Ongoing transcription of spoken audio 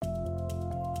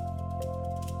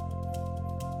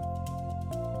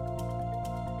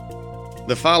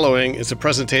The following is a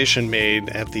presentation made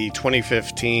at the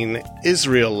 2015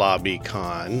 Israel Lobby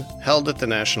Con held at the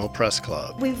National Press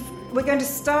Club. We're going to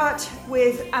start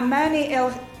with Amani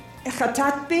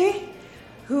Al-Khatahtbeh,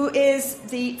 who is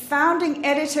the founding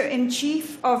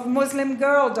editor-in-chief of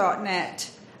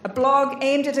MuslimGirl.net, a blog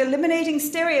aimed at eliminating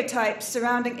stereotypes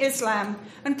surrounding Islam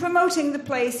and promoting the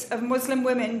place of Muslim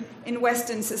women in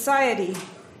Western society.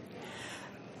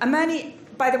 Amani,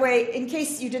 by the way, in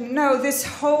case you didn't know, this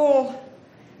whole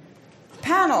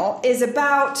panel is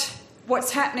about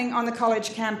what's happening on the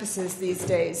college campuses these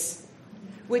days,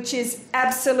 which is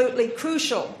absolutely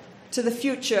crucial to the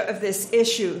future of this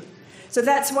issue. So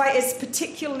that's why it's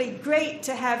particularly great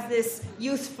to have this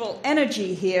youthful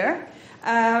energy here.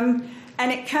 And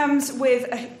it comes with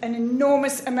an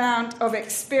enormous amount of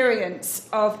experience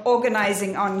of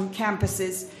organizing on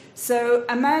campuses. So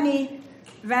Amani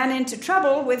ran into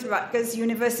trouble with Rutgers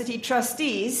University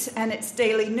trustees and its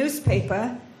daily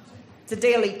newspaper, the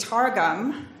Daily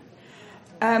Targum,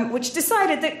 which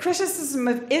decided that criticism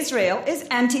of Israel is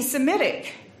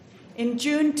anti-Semitic. In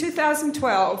June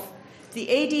 2012, the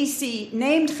ADC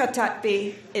named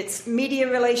Khatahtbeh its media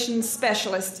relations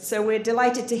specialist, so we're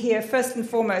delighted to hear first and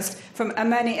foremost from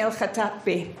Amani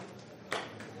Al-Khatahtbeh.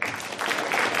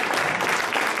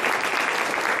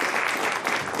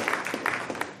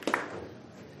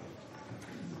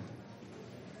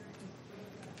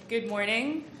 Good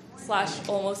morning /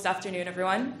 almost afternoon,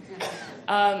 everyone.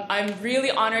 I'm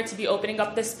really honored to be opening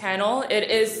up this panel. It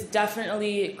is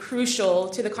definitely crucial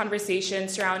to the conversation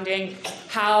surrounding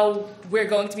how we're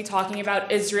going to be talking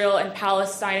about Israel and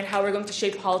Palestine and how we're going to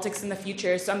shape politics in the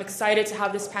future. So I'm excited to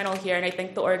have this panel here, and I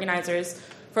thank the organizers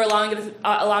for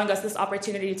allowing us this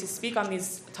opportunity to speak on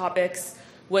these topics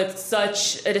with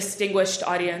such a distinguished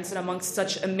audience and amongst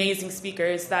such amazing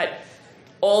speakers that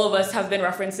all of us have been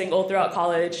referencing all throughout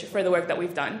college for the work that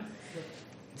we've done.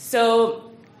 So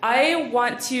I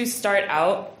want to start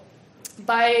out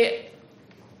by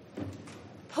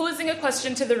posing a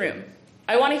question to the room.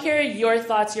 I want to hear your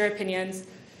thoughts, your opinions.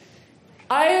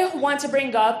 I want to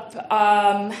bring up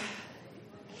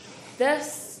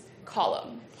this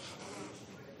column.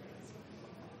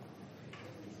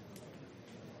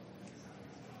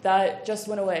 That just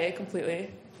went away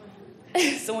completely.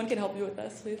 Someone can help me with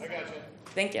this, please? I got you.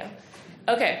 Thank you.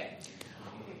 Okay.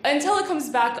 Until it comes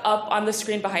back up on the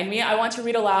screen behind me, I want to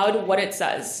read aloud what it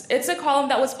says. It's a column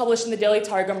that was published in the Daily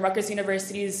Targum, Rutgers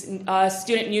University's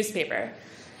student newspaper.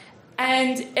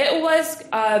 And it was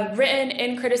written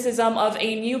in criticism of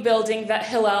a new building that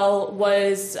Hillel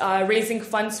was raising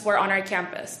funds for on our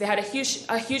campus. They had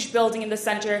a huge building in the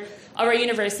center of our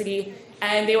university,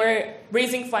 and they were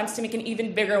raising funds to make an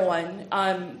even bigger one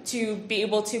to be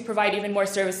able to provide even more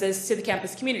services to the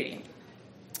campus community.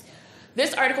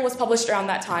 This article was published around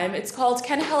that time. It's called,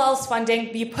 "Can Hillel's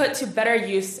Funding Be Put to Better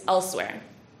Use Elsewhere?"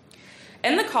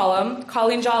 In the column,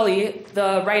 Colleen Jolly,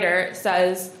 the writer,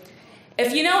 says,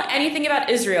 "If you know anything about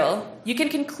Israel, you can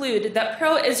conclude that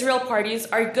pro-Israel parties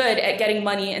are good at getting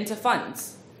money into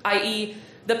funds, i.e.,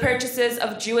 the purchases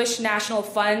of Jewish National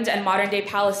Fund and modern-day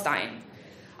Palestine.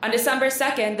 On December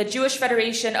 2nd, the Jewish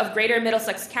Federation of Greater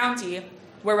Middlesex County,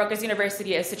 where Rutgers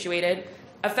University is situated,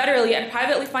 a federally and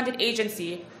privately funded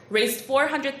agency, raised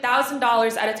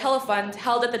 $400,000 at a telefund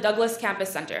held at the Douglas Campus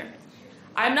Center.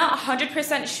 I'm not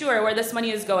 100% sure where this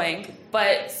money is going,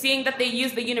 but seeing that they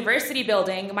use the university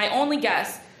building, my only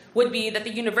guess would be that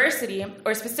the university,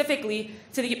 or specifically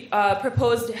to the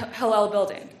proposed Hillel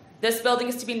building. This building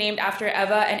is to be named after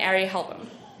Eva and Ari Helbem."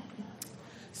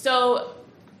 So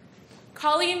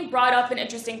Colleen brought up an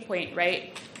interesting point,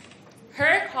 right?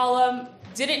 Her column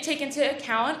didn't take into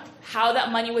account how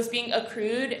that money was being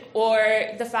accrued or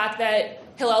the fact that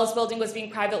Hillel's building was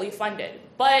being privately funded.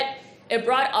 But it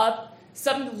brought up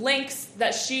some links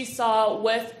that she saw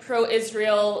with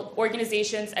pro-Israel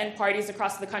organizations and parties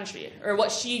across the country, or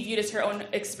what she viewed as her own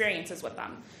experiences with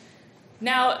them.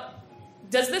 Now,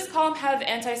 does this column have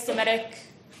anti-Semitic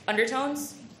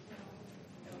undertones?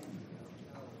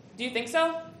 Do you think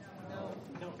so?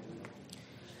 No.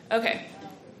 Okay.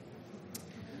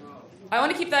 I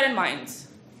want to keep that in mind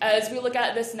as we look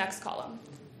at this next column.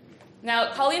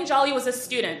 Now, Colleen Jolly was a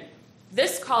student.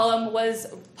 This column was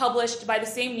published by the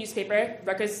same newspaper,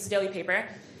 Rutgers Daily Paper,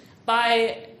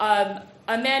 by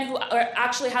a man who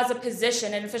actually has a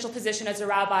position, an official position as a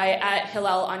rabbi at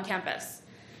Hillel on campus.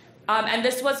 And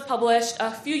this was published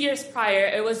a few years prior.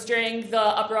 It was during the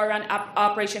uproar around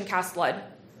Operation Cast Blood.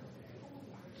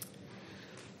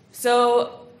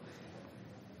 So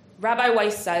Rabbi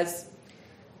Weiss says,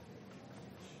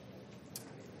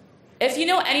 if you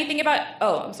know anything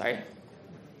about,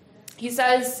 he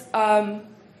says,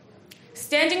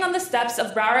 standing on the steps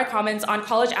of Broward Commons on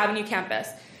College Avenue campus.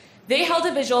 They held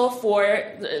a vigil for,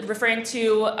 referring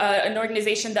to an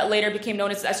organization that later became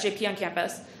known as the SJP on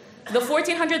campus. The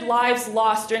 1,400 lives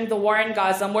lost during the war in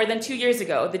Gaza more than 2 years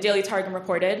ago, the Daily Targum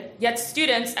reported, yet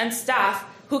students and staff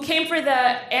who came for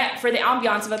the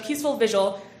ambiance of a peaceful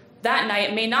vigil that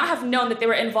night may not have known that they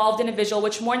were involved in a vigil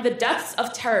which mourned the deaths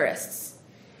of terrorists.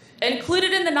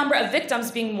 Included in the number of victims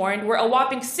being mourned were a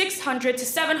whopping 600 to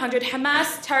 700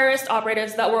 Hamas terrorist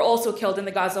operatives that were also killed in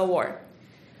the Gaza war.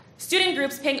 Student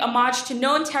groups paying homage to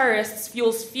known terrorists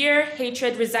fuels fear,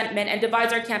 hatred, resentment, and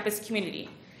divides our campus community.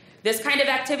 This kind of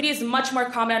activity is much more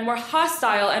common on more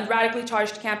hostile and radically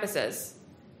charged campuses.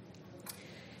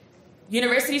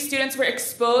 University students were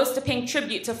exposed to paying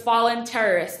tribute to fallen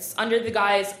terrorists under the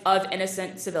guise of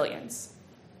innocent civilians.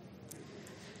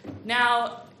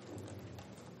 Now,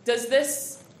 does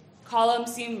this column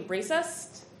seem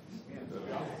racist?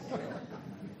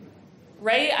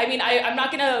 Right? I mean, I'm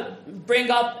not going to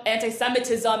bring up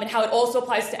anti-Semitism and how it also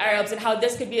applies to Arabs and how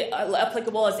this could be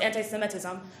applicable as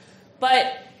anti-Semitism.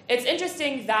 But it's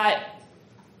interesting that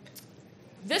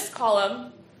this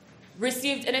column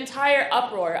received an entire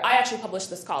uproar. I actually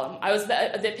published this column. I was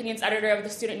the opinions editor of the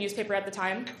student newspaper at the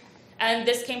time. And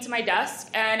this came to my desk,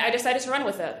 and I decided to run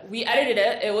with it. We edited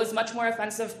it. It was much more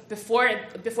offensive before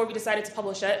we decided to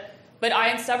publish it. But I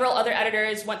and several other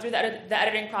editors went through the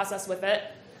editing process with it,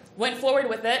 went forward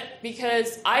with it,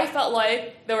 because I felt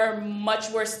like there were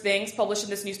much worse things published in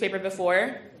this newspaper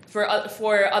before for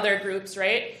other groups,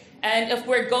 right? And if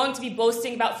we're going to be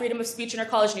boasting about freedom of speech in our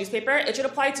college newspaper, it should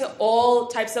apply to all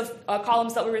types of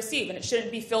columns that we receive, and it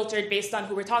shouldn't be filtered based on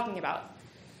who we're talking about.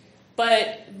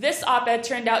 But this op-ed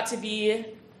turned out to be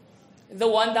the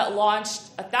one that launched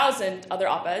 1,000 other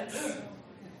op-eds,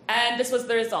 and this was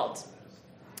the result.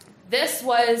 This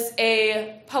was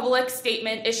a public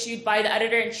statement issued by the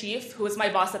editor-in-chief, who was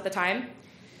my boss at the time.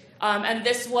 And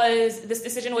this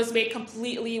decision was made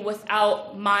completely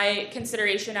without my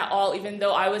consideration at all, even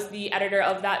though I was the editor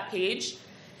of that page.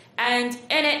 And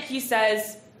in it, he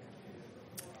says,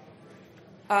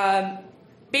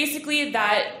 basically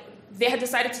that they had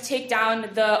decided to take down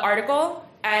the article,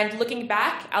 and looking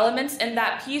back, elements in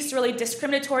that piece relay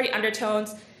discriminatory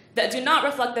undertones that do not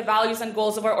reflect the values and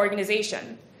goals of our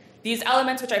organization. These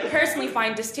elements, which I personally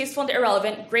find distasteful and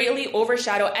irrelevant, greatly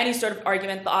overshadow any sort of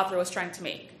argument the author was trying to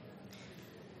make.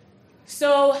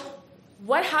 So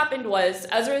what happened was,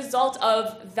 as a result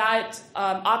of that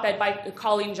op-ed by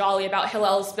Colleen Jolly about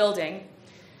Hillel's building,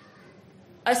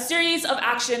 a series of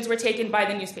actions were taken by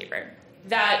the newspaper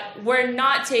that were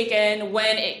not taken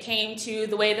when it came to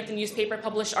the way that the newspaper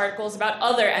published articles about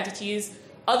other entities,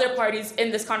 other parties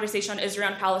in this conversation on Israel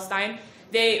and Palestine.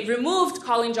 They removed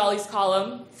Colleen Jolly's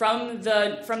column from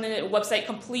the website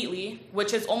completely,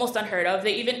 which is almost unheard of.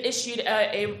 They even issued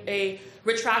a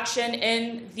retraction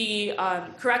in the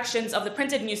corrections of the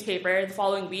printed newspaper the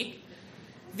following week.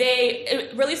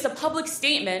 They released a public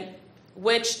statement,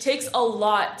 which takes a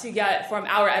lot to get from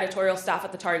our editorial staff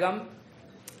at the Targum.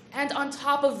 And on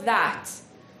top of that,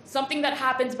 something that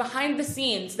happened behind the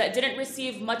scenes that didn't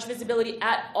receive much visibility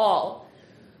at all.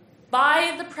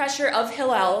 By the pressure of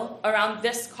Hillel around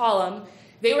this column,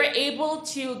 they were able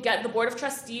to get the Board of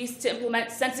Trustees to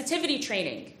implement sensitivity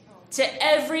training to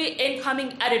every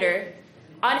incoming editor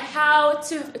on how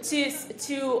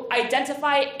to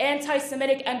identify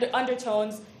anti-Semitic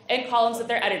undertones in columns that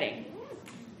they're editing.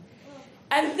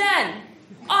 And then,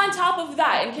 on top of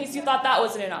that, in case you thought that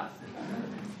wasn't enough,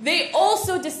 they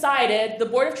also decided, the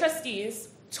Board of Trustees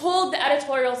told the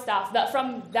editorial staff that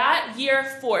from that year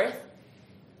forth,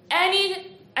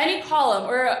 any column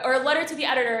or a letter to the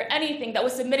editor, anything that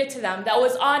was submitted to them that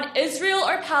was on Israel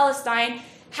or Palestine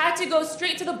had to go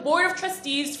straight to the Board of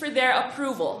Trustees for their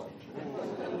approval.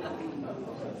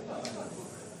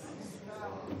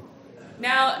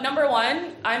 Now, number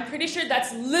one, I'm pretty sure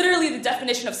that's literally the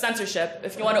definition of censorship,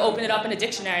 if you want to open it up in a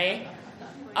dictionary.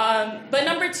 But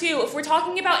number two, if we're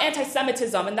talking about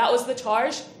anti-Semitism, and that was the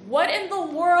charge, what in the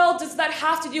world does that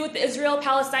have to do with the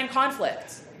Israel-Palestine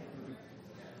conflict?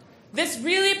 This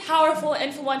really powerful,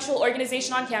 influential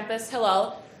organization on campus,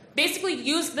 Hillel, basically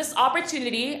used this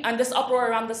opportunity and this uproar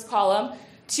around this column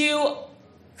to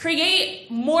create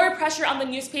more pressure on the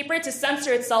newspaper to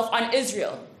censor itself on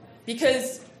Israel,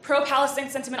 because pro-Palestine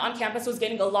sentiment on campus was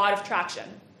getting a lot of traction.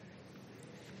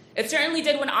 It certainly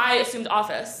did when I assumed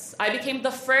office. I became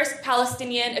the first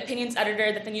Palestinian opinions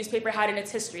editor that the newspaper had in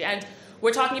its history, and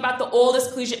we're talking about the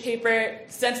oldest collegiate paper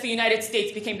since the United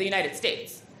States became the United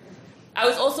States. I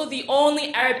was also the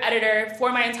only Arab editor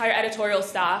for my entire editorial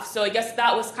staff, so I guess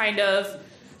that was kind of,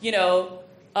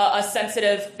 a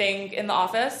sensitive thing in the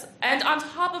office. And on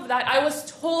top of that, I was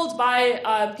told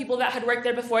by people that had worked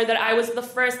there before that I was the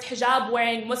first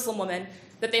hijab-wearing Muslim woman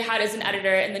that they had as an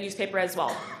editor in the newspaper as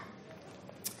well.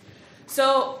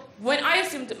 So when I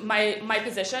assumed my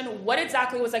position, what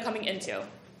exactly was I coming into?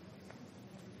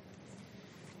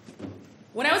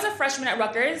 When I was a freshman at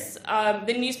Rutgers,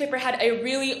 the newspaper had a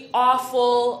really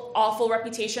awful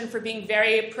reputation for being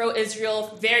very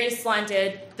pro-Israel, very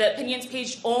slanted. The opinions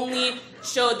page only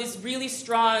showed these really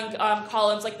strong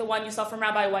columns, like the one you saw from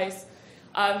Rabbi Weiss,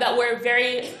 that were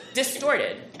very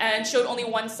distorted and showed only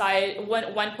one side,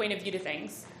 one point of view to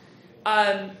things.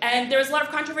 And there was a lot of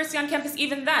controversy on campus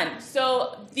even then.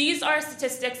 So these are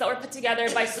statistics that were put together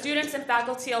by students and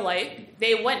faculty alike.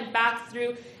 They went back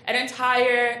through an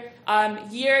entire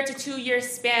year to 2 year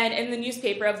span in the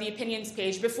newspaper of the opinions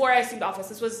page before I assumed office.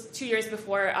 This was 2 years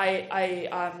before I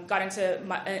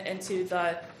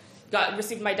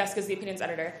received my desk as the opinions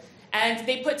editor. And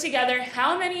they put together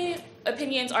how many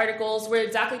opinions articles were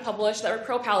exactly published that were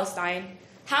pro-Palestine,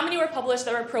 how many were published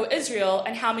that were pro-Israel,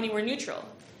 and how many were neutral.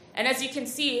 And as you can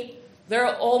see, there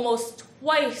are almost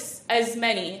twice as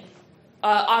many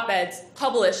op-eds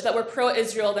published that were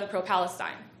pro-Israel than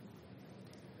pro-Palestine.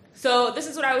 So this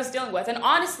is what I was dealing with. And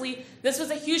honestly, this was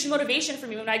a huge motivation for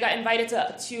me when I got invited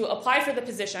to apply for the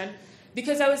position,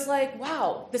 because I was like,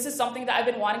 wow, this is something that I've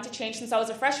been wanting to change since I was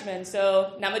a freshman.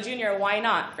 So now I'm a junior, why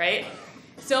not, right?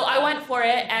 So I went for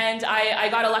it, and I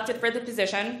got elected for the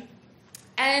position.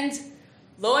 And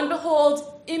lo and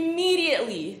behold,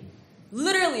 immediately,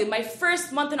 literally my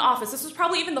first month in office, this was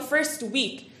probably even the first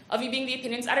week of me being the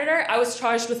opinions editor, I was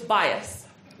charged with bias,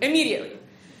 immediately.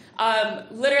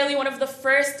 Literally one of the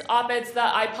first op-eds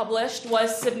that I published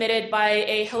was submitted by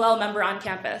a Hillel member on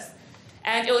campus.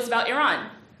 And it was about Iran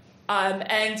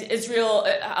and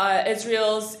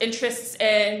Israel's interests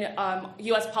in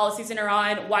U.S. policies in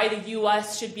Iran, why the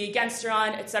U.S. should be against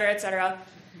Iran, et cetera, et cetera.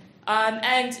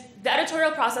 And the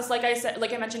editorial process, like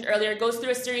I mentioned earlier, goes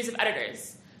through a series of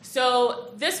editors.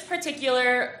 So this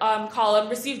particular column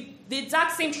received the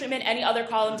exact same treatment any other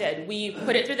column did. We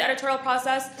put it through the editorial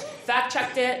process,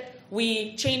 fact-checked it,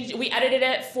 we edited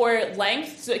it for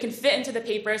length so it can fit into the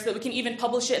paper so that we can even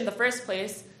publish it in the first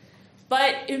place.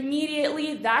 But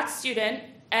immediately that student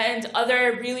and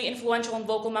other really influential and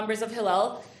vocal members of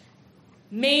Hillel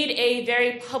made a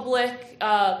very public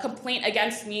complaint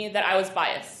against me that I was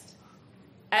biased.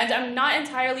 And I'm not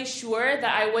entirely sure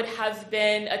that I would have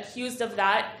been accused of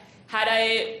that had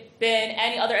I been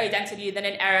any other identity than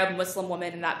an Arab Muslim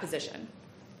woman in that position.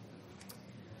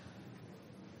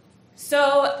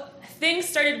 So things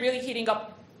started really heating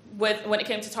up when it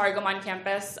came to Targum on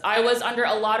campus. I was under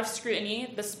a lot of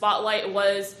scrutiny. The spotlight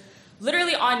was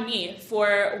literally on me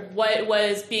for what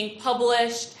was being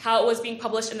published, how it was being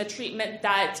published, and the treatment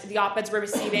that the op-eds were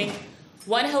receiving.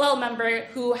 One Hillel member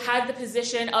who had the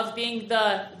position of being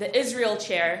the Israel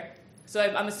chair, so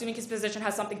I'm assuming his position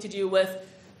has something to do with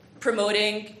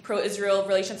promoting pro-Israel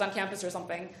relations on campus or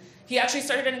something. He actually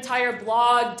started an entire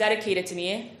blog dedicated to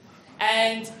me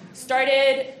and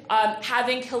started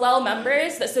having Hillel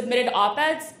members that submitted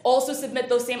op-eds also submit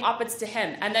those same op-eds to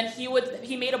him. And then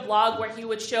he made a blog where he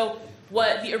would show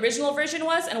what the original version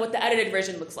was and what the edited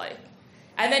version looks like.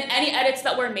 And then any edits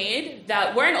that were made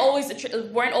that weren't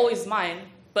always mine,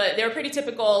 but they were pretty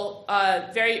typical,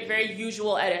 very, very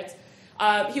usual edits.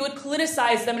 He would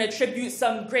politicize them and attribute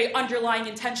some great underlying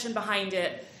intention behind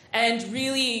it, and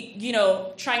really,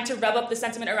 trying to rev up the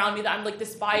sentiment around me that I'm like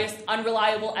this biased,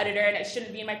 unreliable editor and I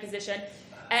shouldn't be in my position.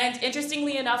 And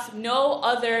interestingly enough, no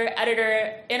other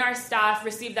editor in our staff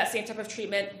received that same type of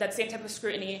treatment, that same type of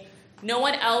scrutiny. No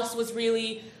one else was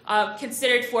really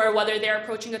considered for whether they're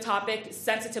approaching a topic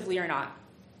sensitively or not.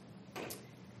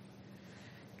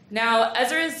 Now,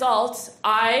 as a result,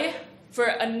 for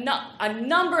a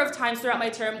number of times throughout my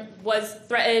term, was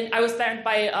threatened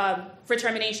for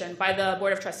termination by the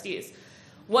Board of Trustees.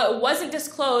 What wasn't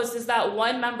disclosed is that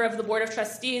one member of the Board of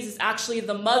Trustees is actually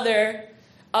the mother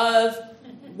of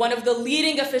one of the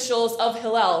leading officials of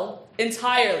Hillel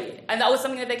entirely, and that was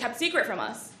something that they kept secret from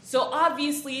us. So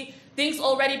obviously, things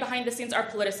already behind the scenes are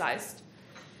politicized.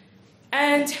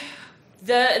 And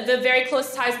the very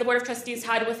close ties the Board of Trustees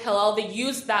had with Hillel, they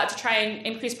used that to try and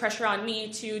increase pressure on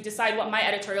me to decide what my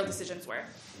editorial decisions were.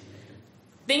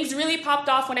 Things really popped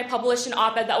off when I published an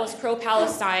op-ed that was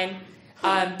pro-Palestine,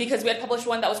 because we had published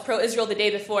one that was pro-Israel the day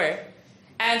before.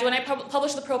 And when I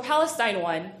published the pro-Palestine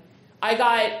one, I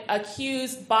got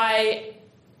accused by,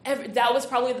 that was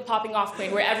probably the popping off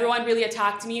point, where everyone really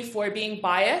attacked me for being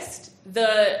biased.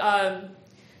 The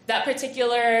That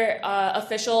particular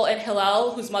official in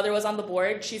Hillel, whose mother was on the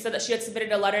board, she said that she had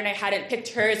submitted a letter and I hadn't picked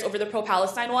hers over the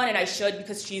pro-Palestine one, and I should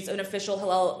because she's an official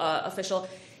Hillel official,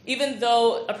 even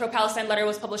though a pro-Palestine letter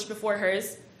was published before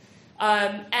hers.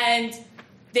 And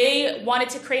they wanted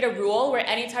to create a rule where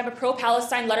any time a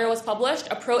pro-Palestine letter was published,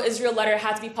 a pro-Israel letter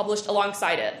had to be published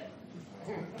alongside it.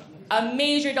 A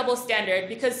major double standard,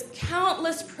 because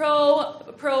countless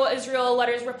pro-Israel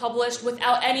letters were published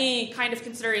without any kind of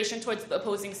consideration towards the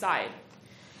opposing side.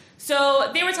 So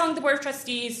they were telling the Board of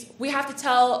Trustees, we have to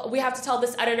tell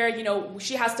this editor,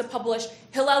 she has to publish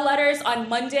Hillel letters on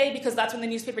Monday because that's when the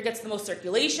newspaper gets the most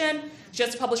circulation. She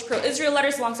has to publish pro-Israel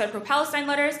letters alongside pro-Palestine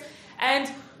letters. And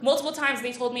multiple times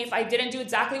they told me if I didn't do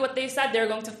exactly what they said, they were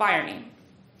going to fire me.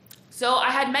 So I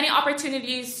had many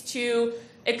opportunities to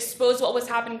expose what was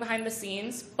happening behind the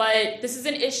scenes, but this is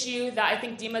an issue that I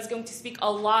think Dima is going to speak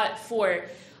a lot for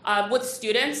with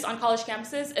students on college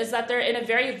campuses, is that they're in a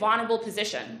very vulnerable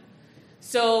position.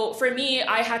 So for me,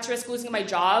 I had to risk losing my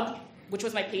job, which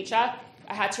was my paycheck.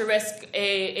 I had to risk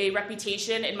a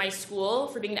reputation in my school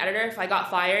for being an editor if I got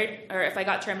fired or if I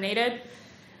got terminated.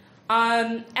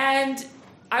 And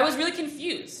I was really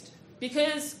confused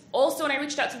because also when I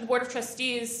reached out to the Board of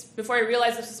Trustees, before I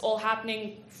realized this was all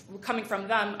coming from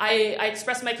them, I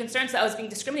expressed my concerns that I was being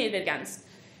discriminated against.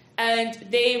 And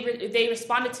they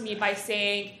responded to me by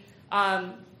saying,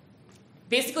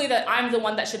 basically that I'm the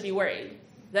one that should be worried,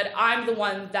 that I'm the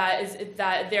one that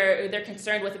they're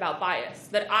concerned with about bias,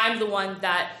 that I'm the one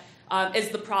that is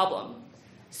the problem.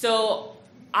 So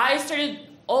I started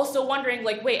also wondering,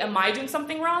 wait, am I doing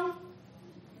something wrong?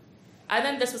 And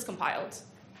then this was compiled.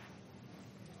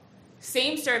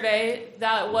 Same survey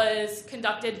that was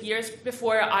conducted years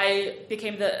before I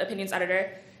became the opinions editor.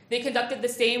 They conducted the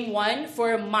same one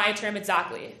for my term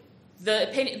exactly. The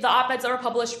op-eds that were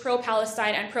published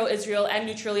pro-Palestine and pro-Israel and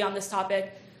neutrally on this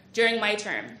topic during my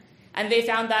term. And they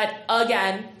found that,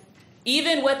 again,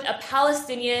 even with a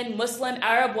Palestinian Muslim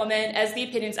Arab woman as the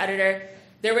opinions editor,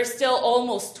 there were still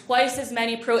almost twice as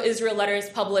many pro-Israel letters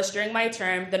published during my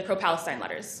term than pro-Palestine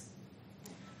letters.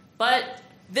 But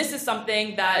this is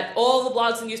something that all the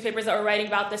blogs and newspapers that were writing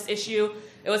about this issue,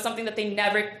 it was something that they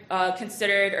never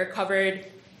considered or covered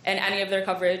in any of their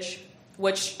coverage,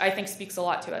 which I think speaks a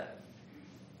lot to it.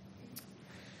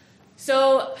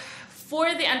 So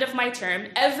for the end of my term,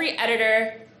 every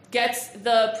editor gets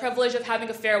the privilege of having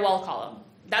a farewell column.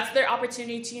 That's their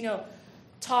opportunity to,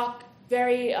 talk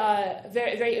very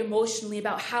emotionally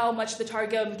about how much the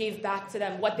Targum gave back to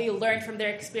them, what they learned from their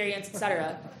experience,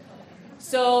 etc.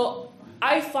 So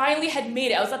I finally had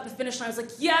made it. I was at the finish line. I was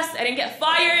like, yes, I didn't get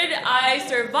fired. I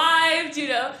survived,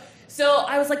 So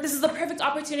I was like, this is the perfect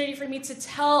opportunity for me to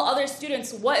tell other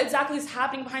students what exactly is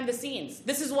happening behind the scenes.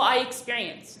 This is what I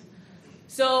experienced.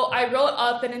 So I wrote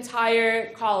up an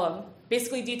entire column,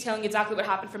 basically detailing exactly what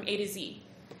happened from A to Z.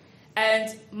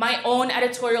 And my own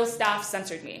editorial staff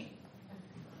censored me.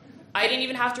 I didn't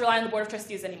even have to rely on the Board of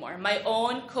Trustees anymore. My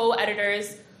own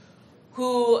co-editors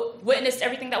who witnessed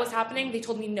everything that was happening, they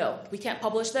told me, no, we can't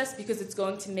publish this because it's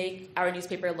going to make our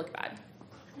newspaper look bad.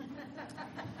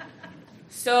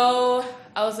 So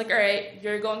I was like, all right,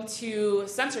 you're going to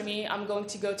censor me. I'm going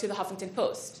to go to the Huffington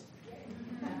Post.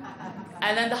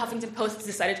 And then the Huffington Post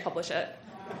decided to publish it.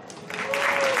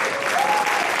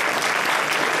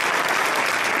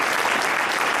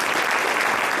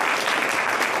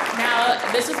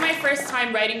 Now, this was my first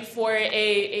time writing for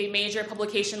a major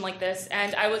publication like this,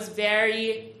 and I was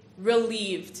very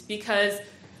relieved because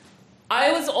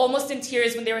I was almost in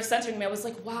tears when they were censoring me. I was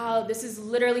like, wow, this is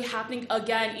literally happening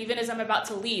again, even as I'm about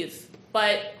to leave.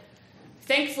 But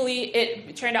thankfully,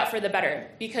 it turned out for the better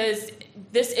because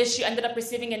this issue ended up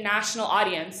receiving a national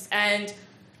audience, and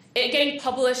it getting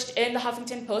published in the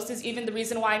Huffington Post is even the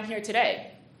reason why I'm here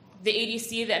today. The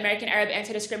ADC, the American Arab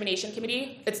Anti-Discrimination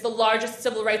Committee, it's the largest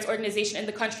civil rights organization in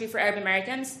the country for Arab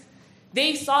Americans.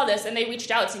 They saw this and they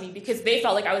reached out to me because they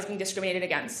felt like I was being discriminated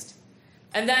against.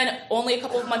 And then only a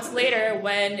couple of months later,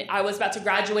 when I was about to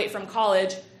graduate from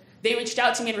college, they reached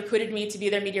out to me and recruited me to be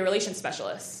their media relations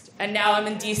specialist. And now I'm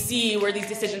in DC where these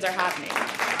decisions are happening.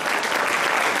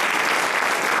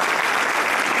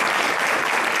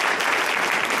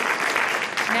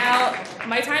 Now,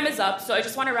 my time is up, so I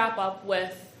just want to wrap up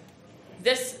with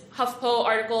this HuffPo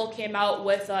article came out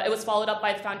with, it was followed up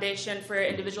by the Foundation for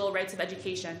Individual Rights of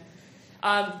Education.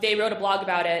 They wrote a blog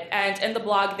about it, and in the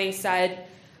blog they said,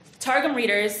 Targum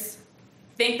readers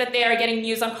think that they are getting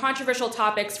news on controversial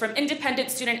topics from independent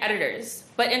student editors,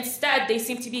 but instead they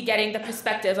seem to be getting the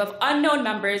perspective of unknown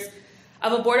members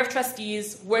of a board of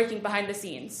trustees working behind the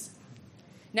scenes.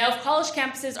 Now, if college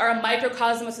campuses are a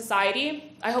microcosm of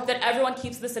society, I hope that everyone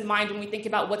keeps this in mind when we think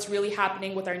about what's really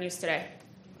happening with our news today.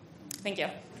 Thank you.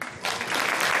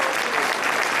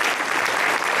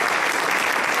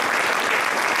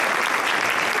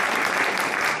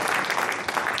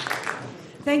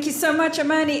 Thank you so much,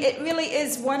 Amani. It really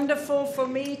is wonderful for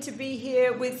me to be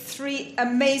here with three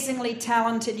amazingly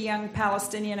talented young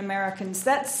Palestinian Americans.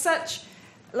 That's such,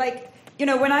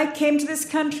 when I came to this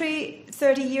country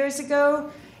 30 years ago,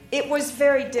 it was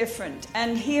very different.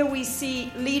 And here we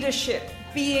see leadership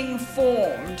being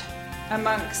formed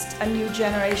amongst a new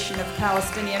generation of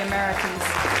Palestinian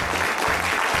Americans.